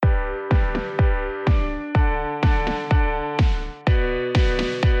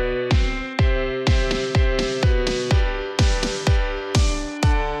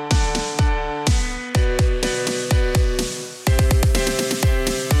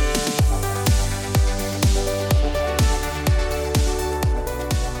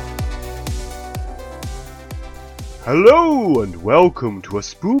Hello and welcome to a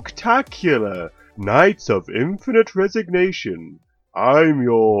spooktacular Nights of Infinite Resignation. I'm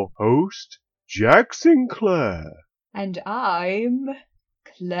your host, Jack Sinclair. And I'm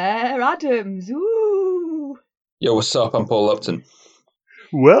Claire Adams. Ooh. Yo, what's up? I'm Paul Upton.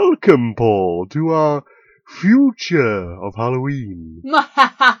 Welcome, Paul, to our future of Halloween.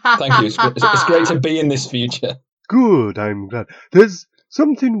 Thank you. It's great to be in this future. Good, I'm glad. There's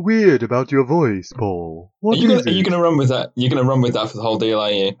something weird about your voice, Paul. What is it? Are you going to run with that? You're going to run with that for the whole deal,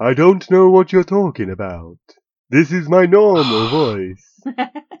 are you? I don't know what you're talking about. This is my normal voice.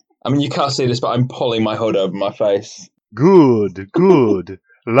 I mean, you can't see this, but I'm pulling my hood over my face. Good.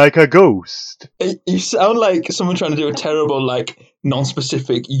 Like a ghost. You sound like someone trying to do a terrible,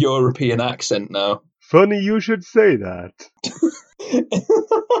 non-specific European accent now. Funny you should say that.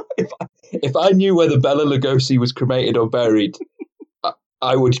 If I knew whether Bela Lugosi was cremated or buried,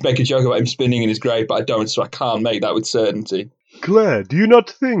 I would make a joke about him spinning in his grave, but I don't, so I can't make that with certainty. Claire, do you not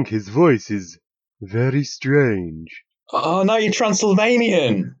think his voice is very strange? Oh, now you're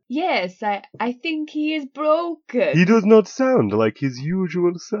Transylvanian. Yes, I think he is broken. He does not sound like his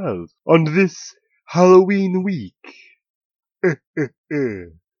usual self on this Halloween week.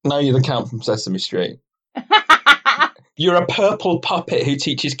 Now you're the Count from Sesame Street. You're a purple puppet who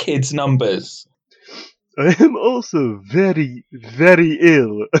teaches kids numbers. I am also very, very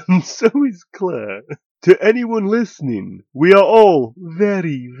ill, and so is Claire. To anyone listening, we are all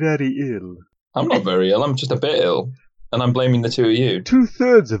very, very ill. I'm not very ill, I'm just a bit ill. And I'm blaming the two of you.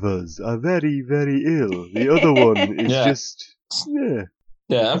 2/3 of us are very, very ill. The other one is just... Yeah.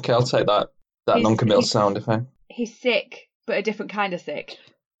 Yeah, okay, I'll take that non-committal sound effect. He's sick, but a different kind of sick.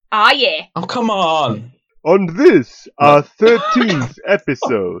 Ah, yeah. Oh, come on! On this, our 13th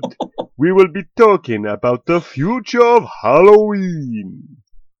episode, we will be talking about the future of Halloween.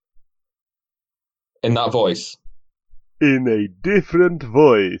 In that voice. In a different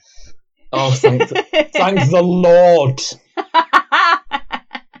voice. Oh, thank the Lord!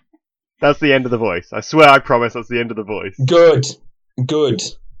 That's the end of the voice. I swear, I promise that's the end of the voice. Good.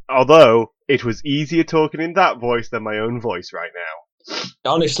 Although, it was easier talking in that voice than my own voice right now.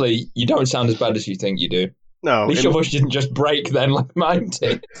 Honestly, you don't sound as bad as you think you do. No. At least your voice didn't just break then like mine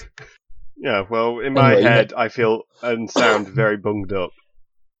did. Yeah, well, in my head, I feel and sound very bunged up.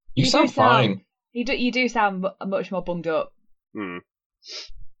 You sound fine. You do sound much more bunged up. But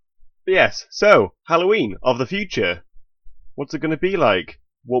yes, so, Halloween of the future. What's it going to be like?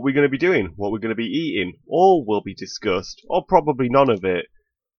 What we're going to be doing? What we're going to be eating? All will be discussed, or probably none of it,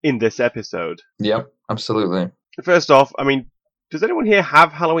 in this episode. Yep, absolutely. First off, I mean, does anyone here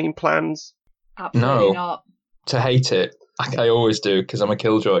have Halloween plans? Absolutely not. To hate it, like I always do, because I'm a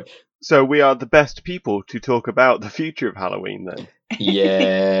killjoy. So we are the best people to talk about the future of Halloween, then.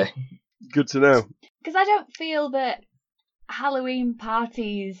 Yeah. Good to know. Because I don't feel that Halloween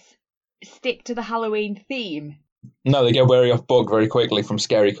parties stick to the Halloween theme. No, they get wary off book very quickly from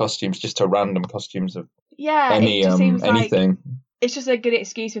scary costumes just to random costumes of it just seems anything. Like it's just a good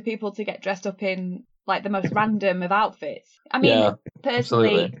excuse for people to get dressed up in like the most random of outfits. I mean, personally,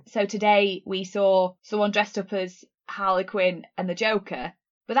 absolutely. So today we saw someone dressed up as Harley Quinn and the Joker,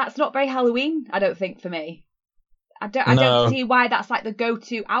 but that's not very Halloween, I don't think, for me. I don't see why that's like the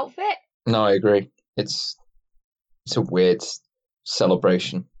go-to outfit. No, I agree. It's a weird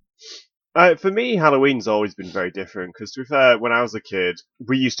celebration. For me, Halloween's always been very different, because to be fair, when I was a kid,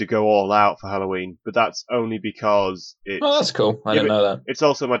 we used to go all out for Halloween, but that's only because it's... Oh, that's cool. I didn't know that. It's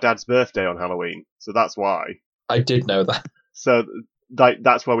also my dad's birthday on Halloween, so that's why. I did know that. So,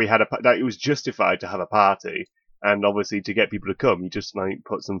 that's why we had it was justified to have a party, and obviously to get people to come, you just,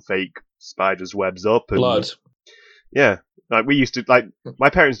 put some fake spiders' webs up and... Blood. Yeah. We used to, my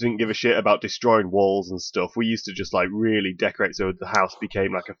parents didn't give a shit about destroying walls and stuff. We used to just, really decorate so the house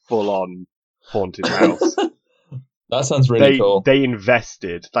became, a full-on haunted house. That sounds really cool. They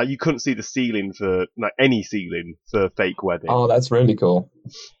invested. You couldn't see the ceiling for, any ceiling for fake wedding. Oh, that's really cool.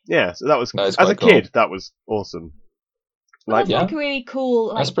 Yeah, so that was, as a cool. kid, that was awesome. That's a really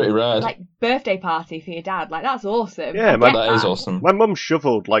cool, that's pretty rad. Birthday party for your dad. That's awesome. Yeah, that is awesome. My mum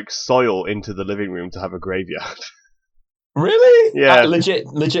shoveled, soil into the living room to have a graveyard. Really? Yeah.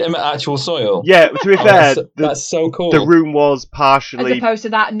 Legitimate actual soil? Yeah, to be fair... that's so cool. The room was partially... As opposed to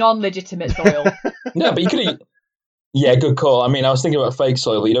that non-legitimate soil. No, but you could... Yeah, good call. I mean, I was thinking about fake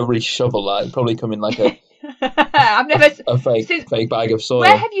soil, but you don't really shovel that. It'd probably come in a... I've never... A fake bag of soil.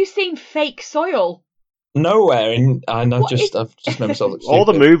 Where have you seen fake soil? Nowhere, and I've just made myself look stupid. All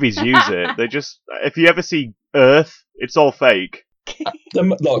the movies use it. They just... If you ever see Earth, it's all fake.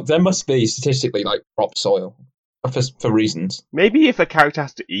 Look, there must be, statistically, prop soil. For reasons. Maybe if a character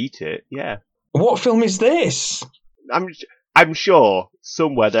has to eat it, yeah. What film is this? I'm sure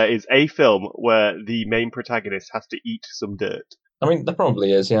somewhere there is a film where the main protagonist has to eat some dirt. I mean, there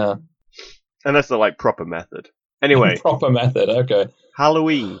probably is, yeah. Unless they're like proper method. Anyway. Proper method, okay.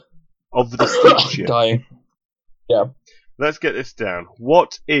 Halloween of the future. Dying. Yeah. Let's get this down.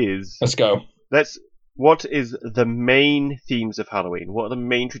 Let's go. What is the main themes of Halloween? What are the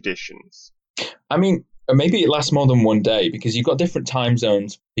main traditions? I mean, maybe it lasts more than one day because you've got different time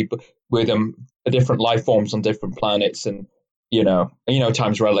zones, people with different life forms on different planets, and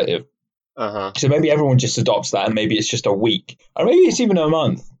time's relative. So maybe everyone just adopts that, and maybe it's just a week, or maybe it's even a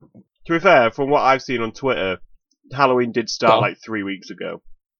month. To be fair, from what I've seen on Twitter, Halloween did start like 3 weeks ago.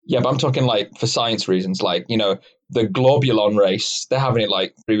 Yeah, but I'm talking like for science reasons, like, the Globulon race, they're having it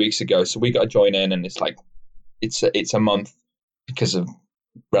like 3 weeks ago, so we got to join in, and it's like, it's a month because of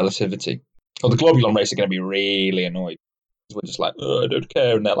relativity. Or the Globulon race are going to be really annoyed. We're just like, I don't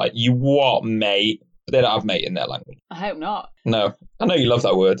care, and they're like, you what, mate? But they don't have mate in their language. I hope not. No, I know you love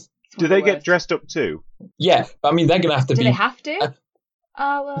that word. Do they get dressed up too? Yeah, but I mean, they're going to have to Do they have to?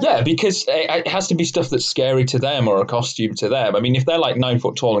 Well. Yeah, because it has to be stuff that's scary to them or a costume to them. I mean, if they're like 9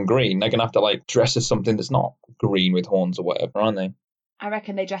 foot tall and green, they're going to have to like dress as something that's not green with horns or whatever, aren't they? I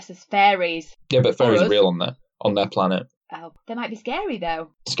reckon they dress as fairies. Yeah, but fairies are real on their planet. Oh, they might be scary though.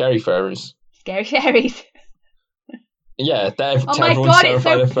 Scary fairies. Scary fairies. Yeah, oh my god, it's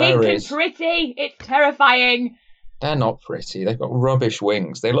so pink and pretty. It's terrifying. They're not pretty. They've got rubbish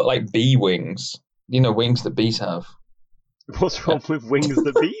wings. They look like bee wings. Wings that bees have. What's wrong with wings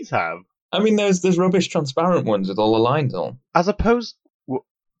that bees have? I mean, there's rubbish transparent ones with all the lines on. As opposed...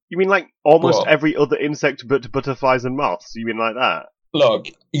 You mean like almost every other insect but butterflies and moths? You mean like that? Look,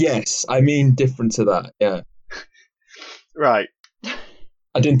 yes, I mean different to that, yeah. Right.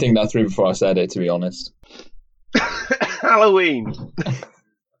 I didn't think that through before I said it, to be honest. Halloween!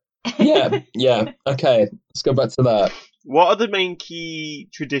 Yeah, okay, let's go back to that. What are the main key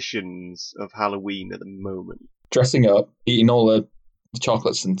traditions of Halloween at the moment? Dressing up, eating all the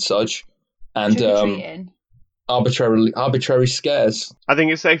chocolates and such, and arbitrary scares. I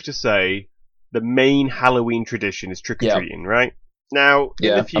think it's safe to say the main Halloween tradition is trick-or-treating, right? Now,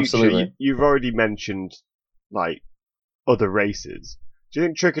 in the future, you've already mentioned, like, other races. Do you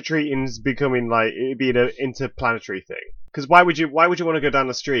think trick-or-treating is becoming, like, it'd be an interplanetary thing? Because why would you want to go down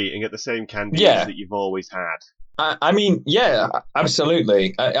the street and get the same candies that you've always had? I mean, yeah,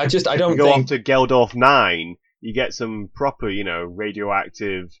 absolutely. I don't go think... off to Geldorf 9, you get some proper,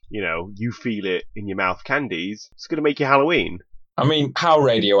 radioactive, you feel it in your mouth candies. It's going to make you Halloween. I mean, how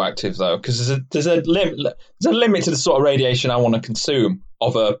radioactive though? Because there's a limit to the sort of radiation I want to consume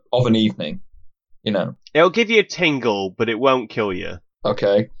of an evening. It'll give you a tingle, but it won't kill you.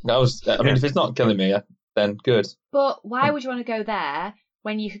 Okay, I mean, if it's not killing me, then good. But why would you want to go there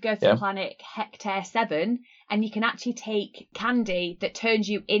when you could go to the planet Hector 7 and you can actually take candy that turns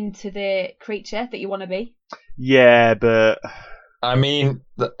you into the creature that you want to be? Yeah, but I mean,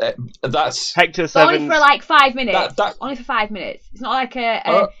 that's Hector 7. Only for like 5 minutes. Only for 5 minutes. It's not like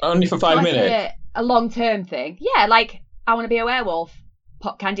only for 5 minutes. A long-term thing. Yeah, like I want to be a werewolf.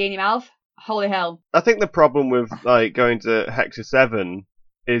 Pop candy in your mouth. Holy hell. I think the problem with like going to Hector 7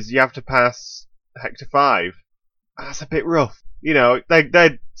 is you have to pass Hector 5. That's a bit rough.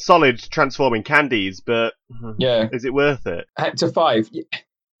 They're solid transforming candies, but is it worth it? Hector 5,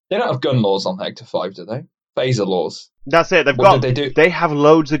 they don't have gun laws on Hector 5, do they? Phaser laws. That's it. They have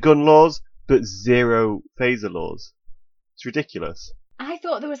loads of gun laws, but zero phaser laws. It's ridiculous. I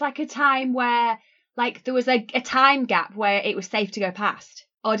thought there was like a time where, like, there was a time gap where it was safe to go past.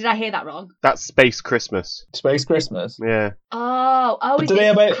 Or did I hear that wrong? That's Space Christmas. Space Christmas? Yeah. Oh, is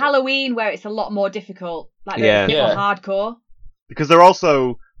it Halloween where it's a lot more difficult? Like, they're a bit more hardcore? Because they're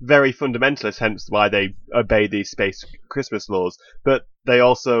also very fundamentalist, hence why they obey these Space Christmas laws. But they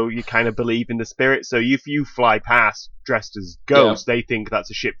also, you kind of believe in the spirit. So if you fly past dressed as ghosts, they think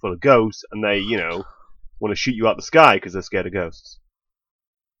that's a ship full of ghosts, and they, want to shoot you out the sky because they're scared of ghosts.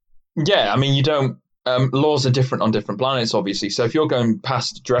 Yeah, I mean, you don't... laws are different on different planets, obviously. So if you're going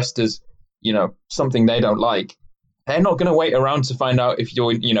past dressed as, something they don't like, they're not going to wait around to find out if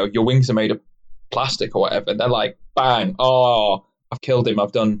your wings are made of plastic or whatever. They're like, bang, oh, I've killed him.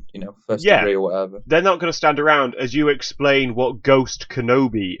 I've done, first degree or whatever. They're not going to stand around as you explain what Ghost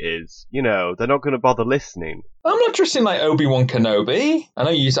Kenobi is. They're not going to bother listening. I'm not dressing like Obi-Wan Kenobi. I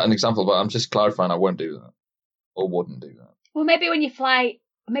know you used that as an example, but I'm just clarifying I won't do that. Or wouldn't do that. Well, maybe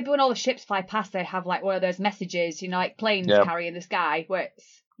when all the ships fly past, they have like one of those messages, like planes carry in the sky, where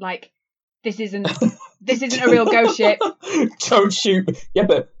it's like, this isn't a real ghost ship. Don't shoot. Yeah,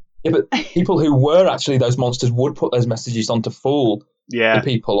 but people who were actually those monsters would put those messages on to fool the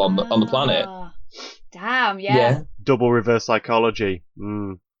people on the planet. Damn, yeah. Double reverse psychology.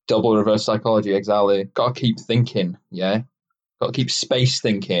 Double reverse psychology, exactly. Gotta keep thinking, yeah? Gotta keep space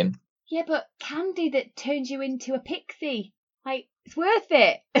thinking. Yeah, but candy that turns you into a pixie, like, it's worth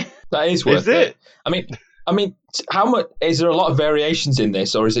it. That is worth it. I mean, how much, is there a lot of variations in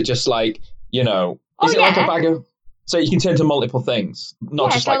this, or is it just like, you know, is it like a bag of, so you can turn to multiple things,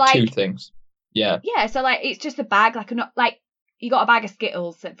 not just like two things? Yeah. Yeah, so like, it's just a bag, like you got a bag of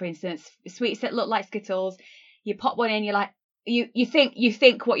Skittles, for instance, sweets that look like Skittles, you pop one in, you're like, you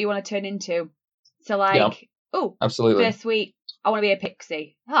think what you want to turn into. So like, absolutely. First sweet, I want to be a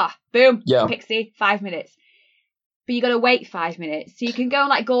pixie. Boom, pixie, 5 minutes. But you got to wait 5 minutes. So you can go and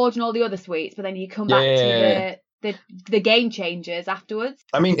like gorge on all the other sweets, but then you come back to the game changers afterwards.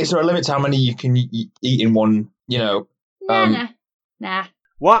 I mean, is there a limit to how many you can eat in one, you know? Nah.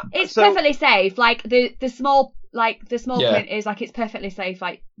 What? It's perfectly safe. Like the small print is like, it's perfectly safe.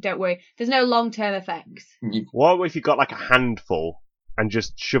 Like, don't worry. There's no long-term effects. What if you got like a handful and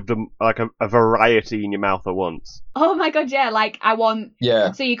just shoved them like a variety in your mouth at once? Oh my god, yeah. Like I want.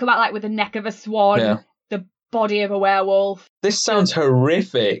 Yeah. So you come out like with the neck of a swan, the body of a werewolf. This sounds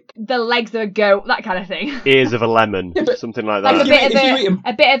horrific. The legs of a goat, that kind of thing. Ears of a lemon, something like that. Like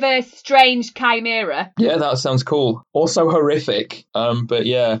a bit of a strange chimera. Yeah, that sounds cool. Also horrific. But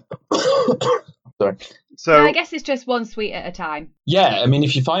yeah. Sorry. So I guess it's just one sweet at a time. Yeah, I mean,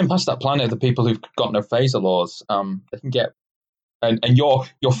 if you find past that planet the people who've got no phaser laws, they can get, and you're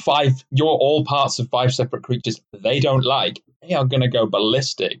all parts of 5 separate creatures they don't like. They are gonna go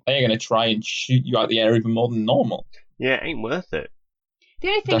ballistic. They are gonna try and shoot you out the air even more than normal. Yeah, it ain't worth it. The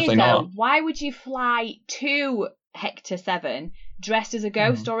only thing is though, why would you fly to Hector 7 dressed as a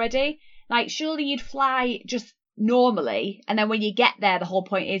ghost already? Like, surely you'd fly just normally, and then when you get there, the whole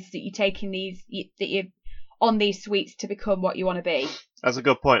point is that you're taking that you're on these sweets to become what you want to be. That's a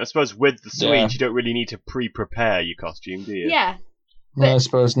good point. I suppose with the sweets, you don't really need to pre-prepare your costume, do you? Yeah. No, I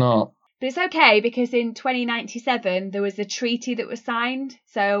suppose not. But it's okay, because in 2097, there was a treaty that was signed.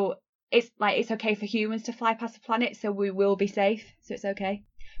 So it's okay for humans to fly past the planet, so we will be safe. So it's okay.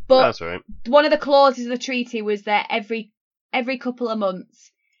 But that's right. One of the clauses of the treaty was that every couple of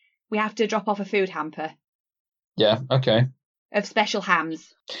months, we have to drop off a food hamper. Yeah, okay. Of special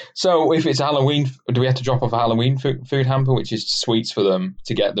hams. So if it's Halloween, do we have to drop off a Halloween food hamper, which is sweets for them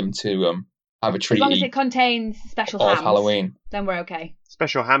to get them to have a treat? As long as it contains special hams, Halloween, then we're okay.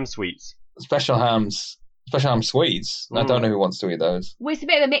 Special ham sweets. Special ham sweets. I don't know who wants to eat those. Well, it's a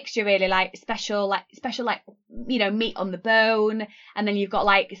bit of a mixture, really. Like special, you know, meat on the bone, and then you've got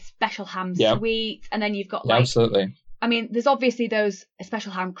like special ham sweets, and then you've got like absolutely. I mean, there's obviously those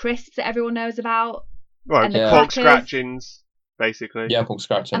special ham crisps that everyone knows about. Right, and the pork scratchings. Basically. Yeah, pork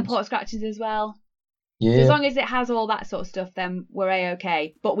scratchings. And pork scratchings as well. Yeah. So as long as it has all that sort of stuff, then we're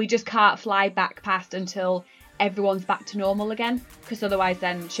A-okay. But we just can't fly back past until everyone's back to normal again, because otherwise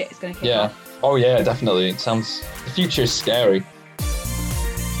then shit is going to kick off. Oh yeah, definitely. It sounds... The future is scary.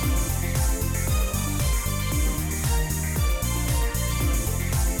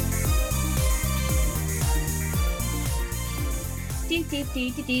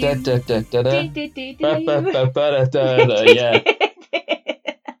 Yeah.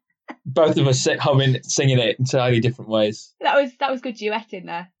 Both of us singing it in entirely different ways. That was good duetting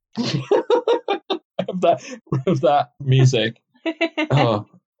there. of that music. Oh.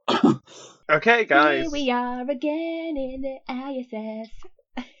 Okay, guys. Here we are again in the ISS.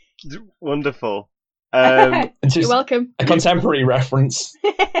 Wonderful. You're welcome. A contemporary reference.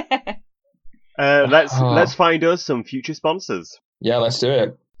 Let's find us some future sponsors. Yeah, let's do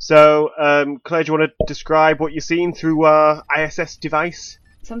it. So, Claire, do you want to describe what you're seeing through our ISS device?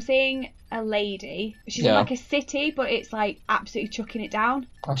 So I'm seeing a lady. She's in like a city, but it's like absolutely chucking it down.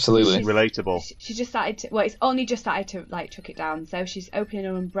 Absolutely. Relatable. She just started to, it's only just started to like chuck it down. So she's opening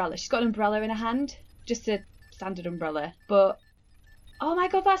an umbrella. She's got an umbrella in her hand. Just a standard umbrella. But, oh my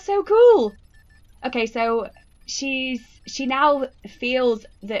god, that's so cool. Okay, so she now feels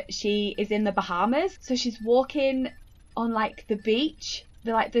that she is in the Bahamas. So she's walking on like the beach.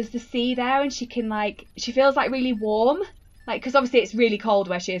 There's the sea there, and she feels like really warm. Like, because obviously it's really cold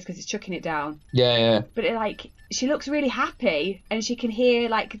where she is because it's chucking it down. Yeah. But she looks really happy, and she can hear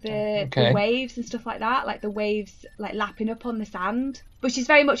like the waves and stuff like that, like the waves like lapping up on the sand. But she's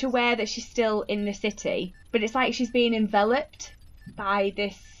very much aware that she's still in the city. But it's like she's being enveloped by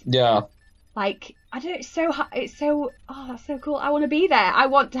this. Yeah. Like, I don't. It's so. Oh, that's so cool. I want to be there. I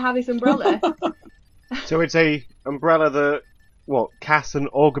want to have this umbrella. So it's a umbrella that casts an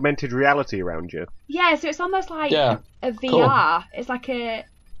augmented reality around you. Yeah, so it's almost like a VR. Cool. It's like it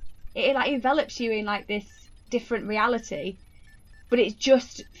envelops you in like this different reality, but it's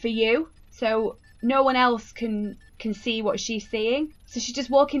just for you. So no one else can see what she's seeing. So she's just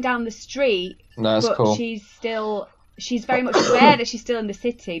walking down the street, That's but cool. she's very much aware that she's still in the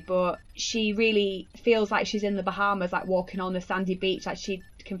city, but she really feels like she's in the Bahamas, like walking on the sandy beach, like she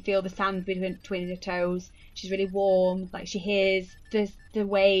can feel the sand between her toes. She's really warm, like she hears the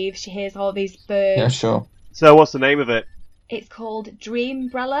waves, she hears all these birds. Yeah, sure. So what's the name of it? It's called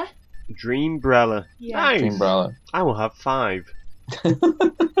Dreambrella. Dreambrella. Yeah. Nice. Dreambrella. I will have 5.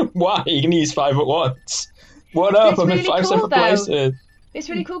 Why? You can use 5 at once. What up? I'm in 5 separate places. It's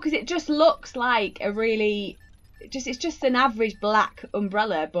really cool because it just looks like it's just an average black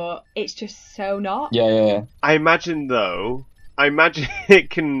umbrella, but it's just so not. Yeah. I imagine it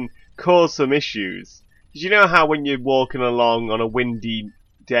can cause some issues. Because you know how when you're walking along on a windy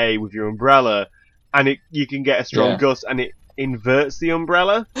day with your umbrella, and you can get a strong gust and it inverts the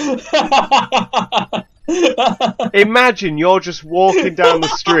umbrella? Imagine you're just walking down the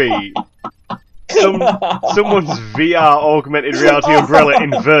street, someone's VR augmented reality umbrella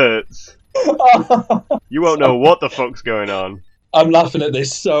inverts. You won't know what the fuck's going on. I'm laughing at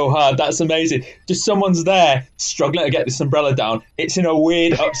this so hard. That's amazing. Just someone's there struggling to get this umbrella down. It's in a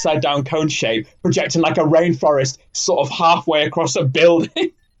weird upside down cone shape, projecting like a rainforest sort of halfway across a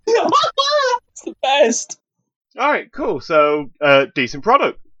building. It's the best. Alright, cool. So, decent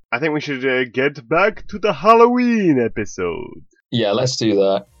product. I think we should get back to the Halloween episode. Yeah, let's do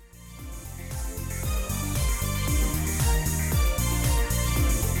that.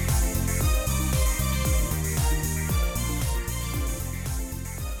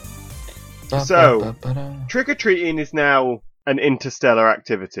 So, trick-or-treating is now an interstellar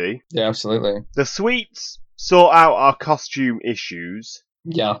activity. Yeah, absolutely. The sweets sort out our costume issues.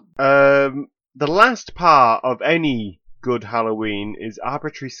 Yeah. The last part of any good Halloween is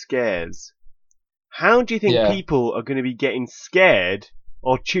arbitrary scares. How do you think people are going to be getting scared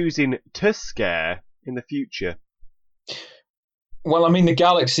or choosing to scare in the future? Well, I mean, the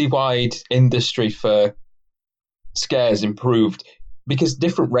galaxy-wide industry for scares improved because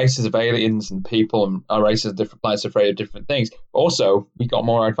different races of aliens and people and our races of different planets are afraid of different things. Also, we got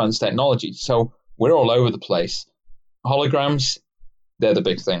more advanced technology, so we're all over the place. Holograms, they're the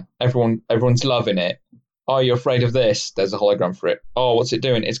big thing. Everyone's loving it. Oh, you're afraid of this? There's a hologram for it. Oh, what's it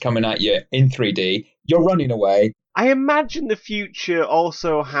doing? It's coming at you in 3D. You're running away. I imagine the future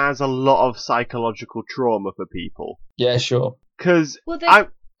also has a lot of psychological trauma for people. Yeah, sure. Because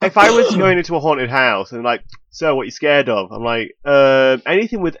if I was going into a haunted house and like, so what are you scared of? I'm like,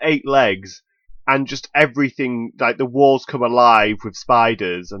 anything with 8 legs and just everything, like the walls come alive with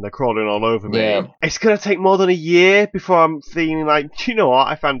spiders and they're crawling all over me. Yeah. It's going to take more than a year before I'm feeling like, you know what,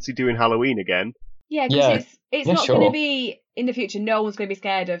 I fancy doing Halloween again. Yeah, because it's not going to be, in the future, no one's going to be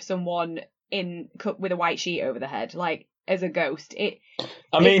scared of someone with a white sheet over their head, like, as a ghost. I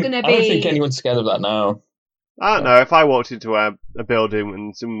don't think anyone's scared of that now. I don't know, if I walked into a building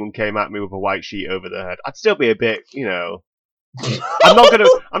and someone came at me with a white sheet over their head, I'd still be a bit, you know... I'm not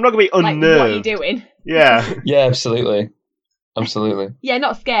gonna be unnerved. Like, what are you doing? Yeah. Yeah, absolutely. Yeah,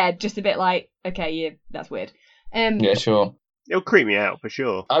 not scared, just a bit like, okay, yeah, that's weird. Yeah, sure. It'll creep me out, for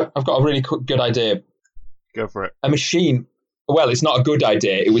sure. I've got a really good idea. Go for it. A machine... Well, it's not a good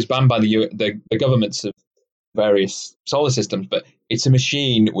idea. It was banned by the governments of various solar systems, but it's a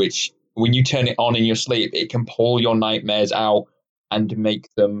machine which, when you turn it on in your sleep, it can pull your nightmares out and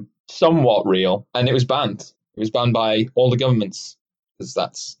make them somewhat real. And it was banned. It was banned by all the governments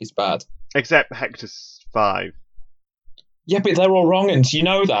because it's bad. Except Hector's 5. Yeah, but they're all wrong, and you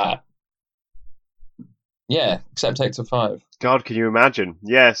know that. Yeah, except Hector 5. God, can you imagine?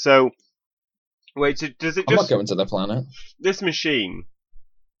 Yeah, so... Wait, so does it just... I'm not going to the planet. This machine...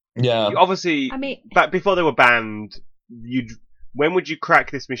 Yeah. Obviously, back before they were banned, when would you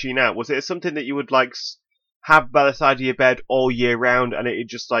crack this machine out? Was it something that you would, like, have by the side of your bed all year round and it'd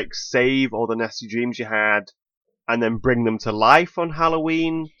just, like, save all the nasty dreams you had and then bring them to life on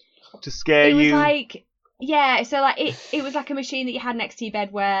Halloween to scare you? It was like... Yeah, so, like, it was like a machine that you had next to your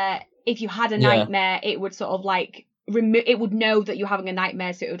bed where if you had a nightmare, it would sort of, like... it would know that you're having a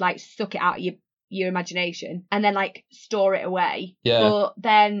nightmare, so it would, like, suck it out of your imagination and then, like, store it away. Yeah. But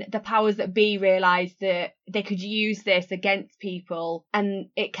then the powers that be realised that they could use this against people, and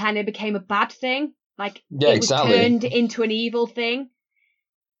it kind of became a bad thing. Like, it was turned into an evil thing.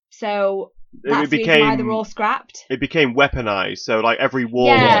 So that's the reason why they're all scrapped. It became weaponized. So, like, every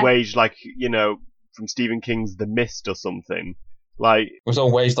war was waged, like, you know, from Stephen King's The Mist or something. Like, it was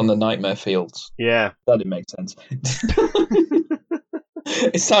all waged on the nightmare fields. Yeah. That didn't make sense.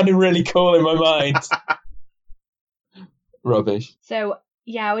 It sounded really cool in my mind. Rubbish. So,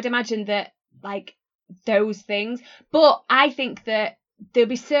 yeah, I would imagine that, like, those things. But I think that there'll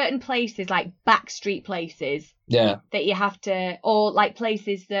be certain places, like backstreet places, that you have to, or like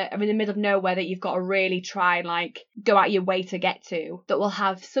places that are in the middle of nowhere that you've got to really try and like go out your way to get to, that will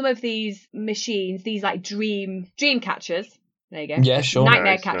have some of these machines, these like dream catchers. There you go. Yeah, sure.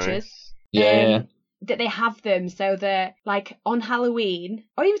 Nightmare catchers. Nice. Yeah. That they have them so that like on Halloween,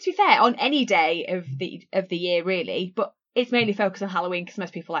 or even to be fair, on any day of the year really, but it's mainly focused on Halloween because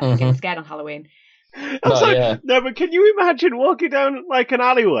most people like getting scared on Halloween. No, but can you imagine walking down like an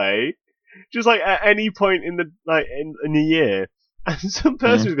alleyway, just like at any point in the like in the year, and some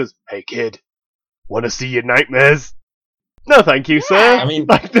person goes, "Hey kid, want to see your nightmares?" No, thank you, sir. I mean,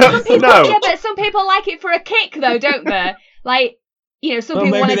 like, yeah, but some people like it for a kick, though, don't they? Like, you know, some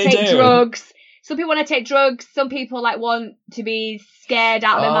people want to take drugs. Some people want to take drugs. Some people like want to be scared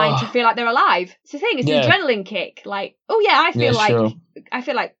out of their mind to feel like they're alive. It's the thing. It's an adrenaline kick. Like, oh yeah, I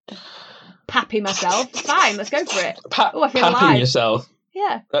feel like papping myself. Fine, let's go for it. I feel alive. Papping yourself.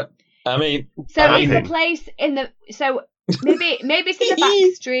 Yeah. I mean, so it's a place in the maybe it's in the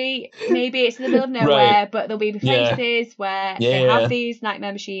back street, maybe it's in the middle of nowhere, but there'll be places where they have these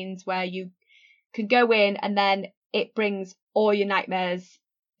nightmare machines where you can go in and then it brings all your nightmares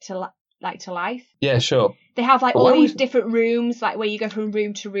to life. Yeah, sure. They have like all these different rooms, like where you go from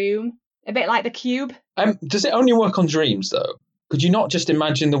room to room, a bit like the Cube. Does it only work on dreams though? Could you not just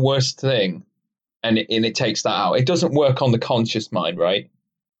imagine the worst thing, and it takes that out? It doesn't work on the conscious mind, right?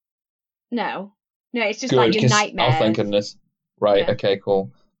 No, it's just like your nightmares. Oh, thank goodness. Right. Yeah. Okay.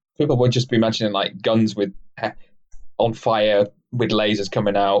 Cool. People would just be imagining like guns on fire with lasers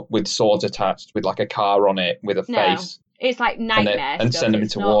coming out, with swords attached, with like a car on it, with a face. It's like nightmares and send them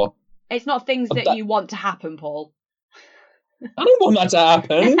into war. It's not things that you want to happen, Paul. I don't want that to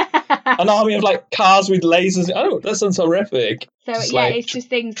happen. An army of like cars with lasers. That sounds horrific. So it's just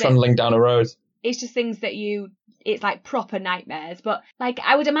things trundling down a road. It's just things that it's like proper nightmares. But like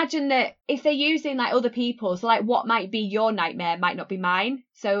I would imagine that if they're using like other people, so like what might be your nightmare might not be mine.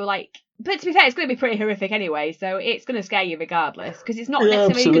 So like, but to be fair, it's going to be pretty horrific anyway. So it's going to scare you regardless because it's not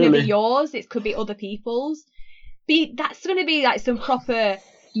necessarily going to be yours. It could be other people's. That's going to be like some proper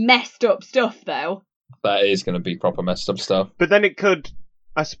messed up stuff though. That is going to be proper messed up stuff. But then it could.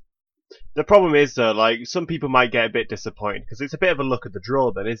 The problem is though, like some people might get a bit disappointed because it's a bit of a luck of the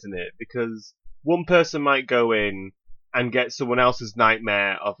draw, then, isn't it? Because one person might go in and get someone else's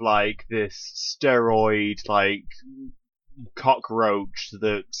nightmare of like this steroid, like cockroach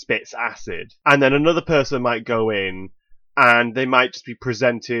that spits acid, and then another person might go in and they might just be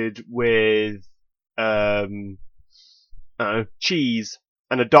presented with cheese.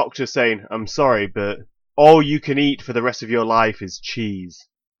 And a doctor saying, "I'm sorry, but all you can eat for the rest of your life is cheese."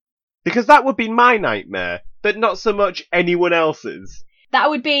 Because that would be my nightmare, but not so much anyone else's. That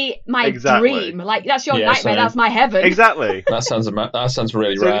would be my dream. Like, that's your nightmare, that's my heaven. Exactly. That sounds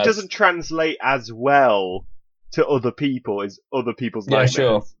really so rad. It doesn't translate as well to other people as other people's nightmares. Yeah,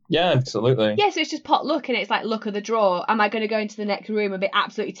 sure. Yeah, absolutely. Yeah, so it's just pot luck and it's like luck of the draw. Am I going to go into the next room and be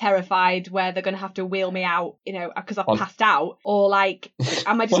absolutely terrified where they're going to have to wheel me out, you know, because I've passed out? Or like,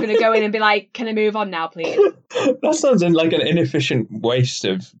 am I just going to go in and be like, can I move on now, please? That sounds like an inefficient waste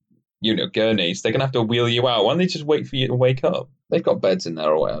of, gurneys. They're going to have to wheel you out. Why don't they just wait for you to wake up? They've got beds in there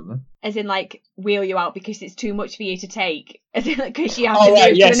or whatever. As in, like, wheel you out because it's too much for you to take. As in, because you have to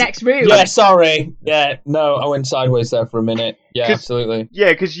move to the next room. Yeah, sorry. Yeah, no, I went sideways there for a minute. Yeah, absolutely.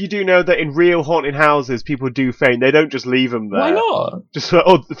 Yeah, because you do know that in real haunted houses, people do faint. They don't just leave them there. Why not? Just for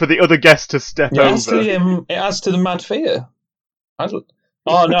the other guests to step over. It adds to the mad fear. Oh,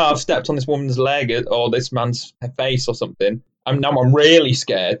 no, I've stepped on this woman's leg or this man's face or something. I'm really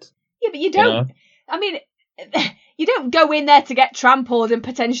scared. Yeah, but you don't... I mean... You don't go in there to get trampled and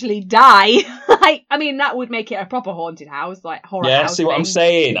potentially die. Like, I mean, that would make it a proper haunted house, like horror house. Yeah, see what I'm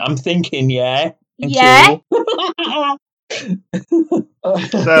saying? I'm thinking, Yeah. So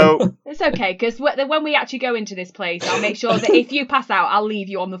it's okay because when we actually go into this place, I'll make sure that if you pass out, I'll leave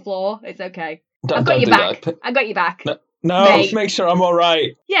you on the floor. It's okay. I've got your back. I got your back. No, mate. Make sure I'm all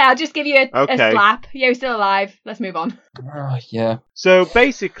right. Yeah, I'll just give you a slap. You're still alive. Let's move on. Yeah. So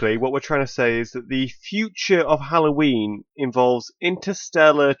basically, what we're trying to say is that the future of Halloween involves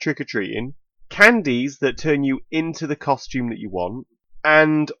interstellar trick-or-treating, candies that turn you into the costume that you want,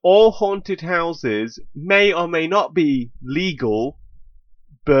 and all haunted houses may or may not be legal,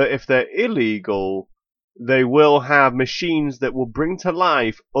 but if they're illegal, they will have machines that will bring to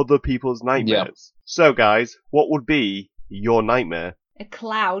life other people's nightmares. Yep. So, guys, what would be your nightmare? A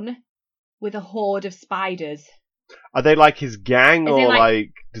clown with a horde of spiders. Are they like his gang, or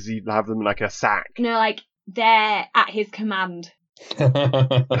like does he have them in like a sack? No, like they're at his command.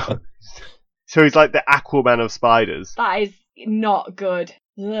 So he's like the Aquaman of spiders. That is not good.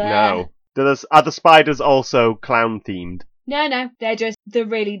 No. Are the spiders also clown themed? No, they're just the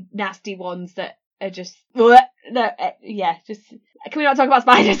really nasty ones that are just... just... Can we not talk about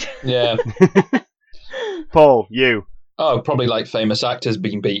spiders? Yeah. Paul, you. Oh, probably like famous actors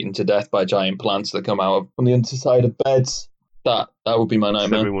being beaten to death by giant plants that come out on the underside of beds. That would be my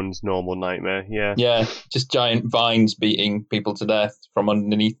nightmare. It's everyone's normal nightmare, yeah. Yeah, just giant vines beating people to death from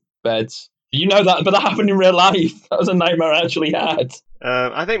underneath beds. You know that, but that happened in real life. That was a nightmare I actually had.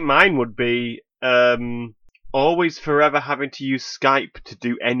 I think mine would be always forever having to use Skype to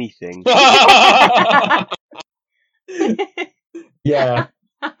do anything. Yeah.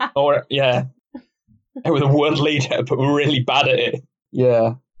 Or, yeah. We're the world leader, but we're really bad at it.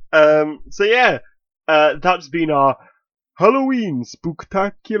 Yeah. That's been our Halloween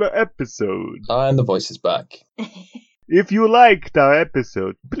Spooktacular episode. And the voice is back. If you liked our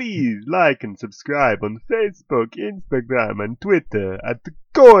episode, please like and subscribe on Facebook, Instagram, and Twitter at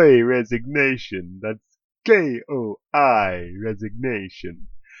KOI Resignation. That's KOI Resignation.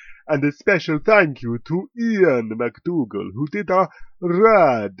 And a special thank you to Ian McDougall, who did our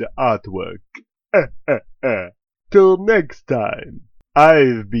rad artwork. Till next time,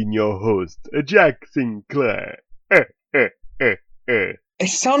 I've been your host, Jack Sinclair. It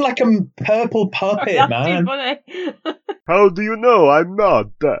sounds like a purple puppet, That's man. too funny. How do you know I'm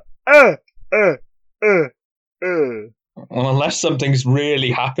not? Well, unless something's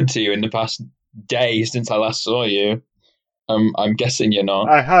really happened to you in the past day since I last saw you, I'm guessing you're not.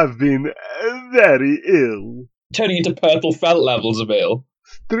 I have been very ill. Turning into purple felt levels of ill.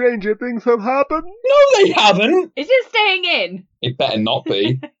 Stranger things have happened? No, they haven't! Is it staying in? It better not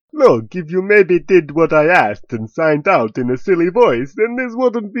be. Look, if you maybe did what I asked and signed out in a silly voice, then this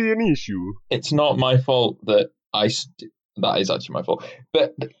wouldn't be an issue. It's not my fault that that is actually my fault.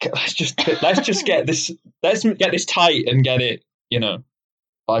 But let's just get this. Let's get this tight and get it.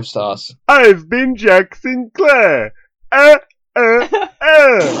 5 stars. I've been Jack Sinclair.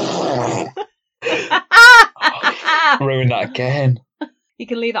 Ruin that again. You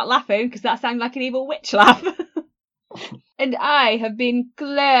can leave that laughing because that sounded like an evil witch laugh. And I have been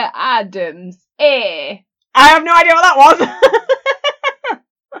Claire Adams. I have no idea what that was.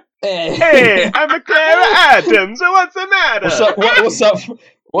 Hey, I'm Claire Adams. What's the matter?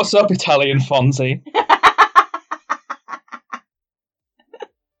 What's up, Italian Fonzie?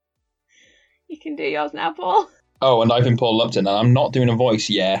 You can do yours now, Paul. Oh, and I've been Paul Lupton, and I'm not doing a voice,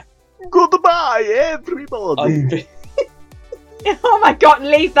 yeah. Goodbye, everybody. Oh my god,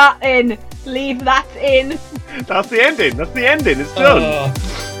 leave that in. Leave that in. That's the ending. It's done.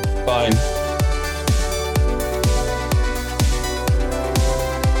 Fine.